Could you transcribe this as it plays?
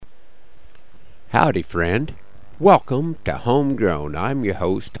Howdy, friend. Welcome to Homegrown. I'm your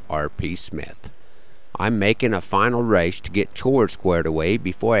host, R.P. Smith. I'm making a final race to get chores squared away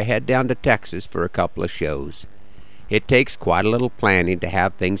before I head down to Texas for a couple of shows. It takes quite a little planning to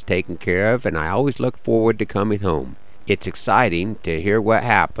have things taken care of, and I always look forward to coming home. It's exciting to hear what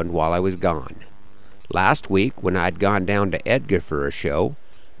happened while I was gone. Last week, when I'd gone down to Edgar for a show,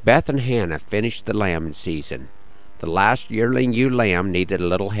 Beth and Hannah finished the lambing season. The last yearling ewe lamb needed a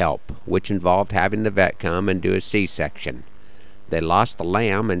little help, which involved having the vet come and do a C-section. They lost the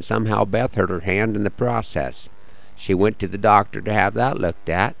lamb, and somehow Beth hurt her hand in the process. She went to the doctor to have that looked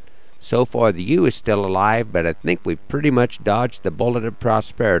at. So far the ewe is still alive, but I think we've pretty much dodged the bullet of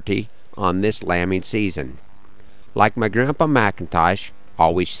prosperity on this lambing season. Like my Grandpa McIntosh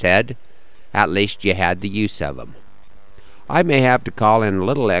always said, at least you had the use of 'em. I may have to call in a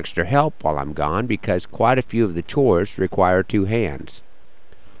little extra help while I'm gone because quite a few of the chores require two hands.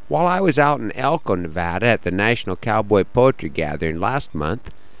 While I was out in Elko, Nevada at the National Cowboy Poetry Gathering last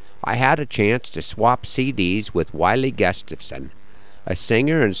month, I had a chance to swap CDs with Wiley Gustafson, a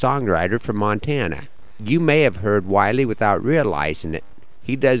singer and songwriter from Montana. You may have heard Wiley without realizing it.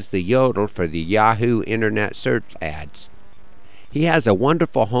 He does the yodel for the Yahoo Internet search ads. He has a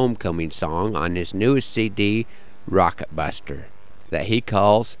wonderful homecoming song on his newest CD, Rocket Buster, that he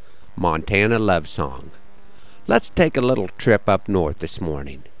calls Montana Love Song. Let's take a little trip up north this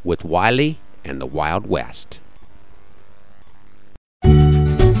morning with Wiley and the Wild West.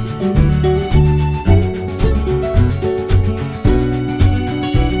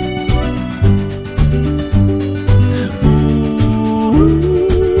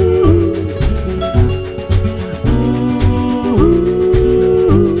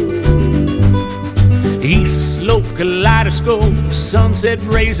 Kaleidoscope, sunset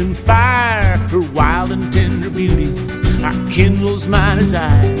raising fire. Her wild and tender beauty kindles my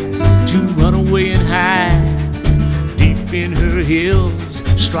desire to run away and hide deep in her hills.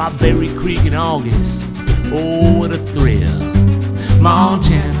 Strawberry Creek in August, oh what a thrill.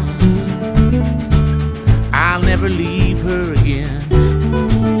 Montana, I'll never leave her again.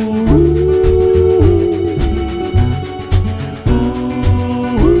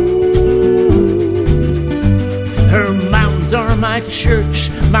 Are my church,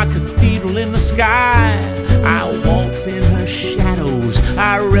 my cathedral in the sky. I waltz in her shadows,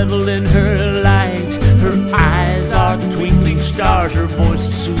 I revel in her light. Her eyes are twinkling stars, her voice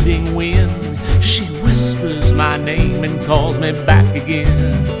a soothing wind. She whispers my name and calls me back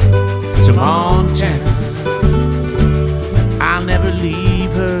again to Montana. I'll never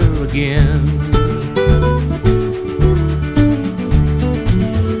leave her again.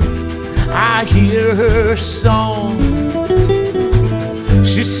 I hear her song,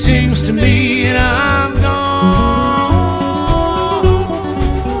 she sings to me and I'm gone.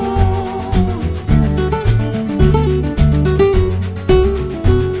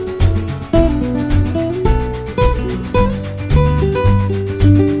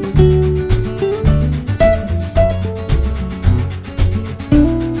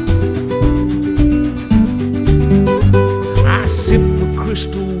 I sip the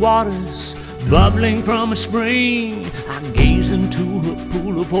crystal waters bubbling from a spring. I gaze into her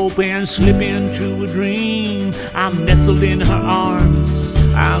pool of hope and slip into a dream. I'm nestled in her arms,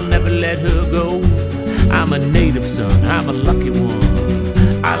 I'll never let her go. I'm a native son, I'm a lucky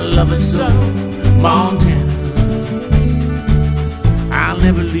one. I love her so, Montana. I'll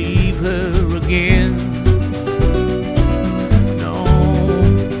never leave her again. No,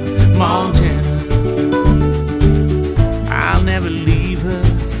 Montana, I'll never leave her.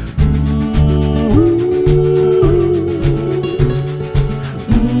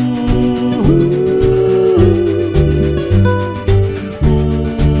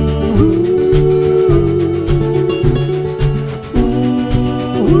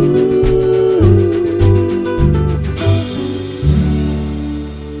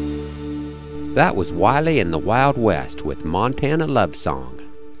 That was Wiley and the Wild West with Montana Love Song.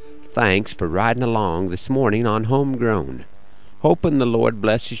 Thanks for riding along this morning on Homegrown. Hoping the Lord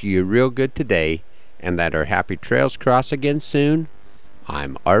blesses you real good today and that our happy trails cross again soon.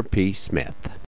 I'm R.P. Smith.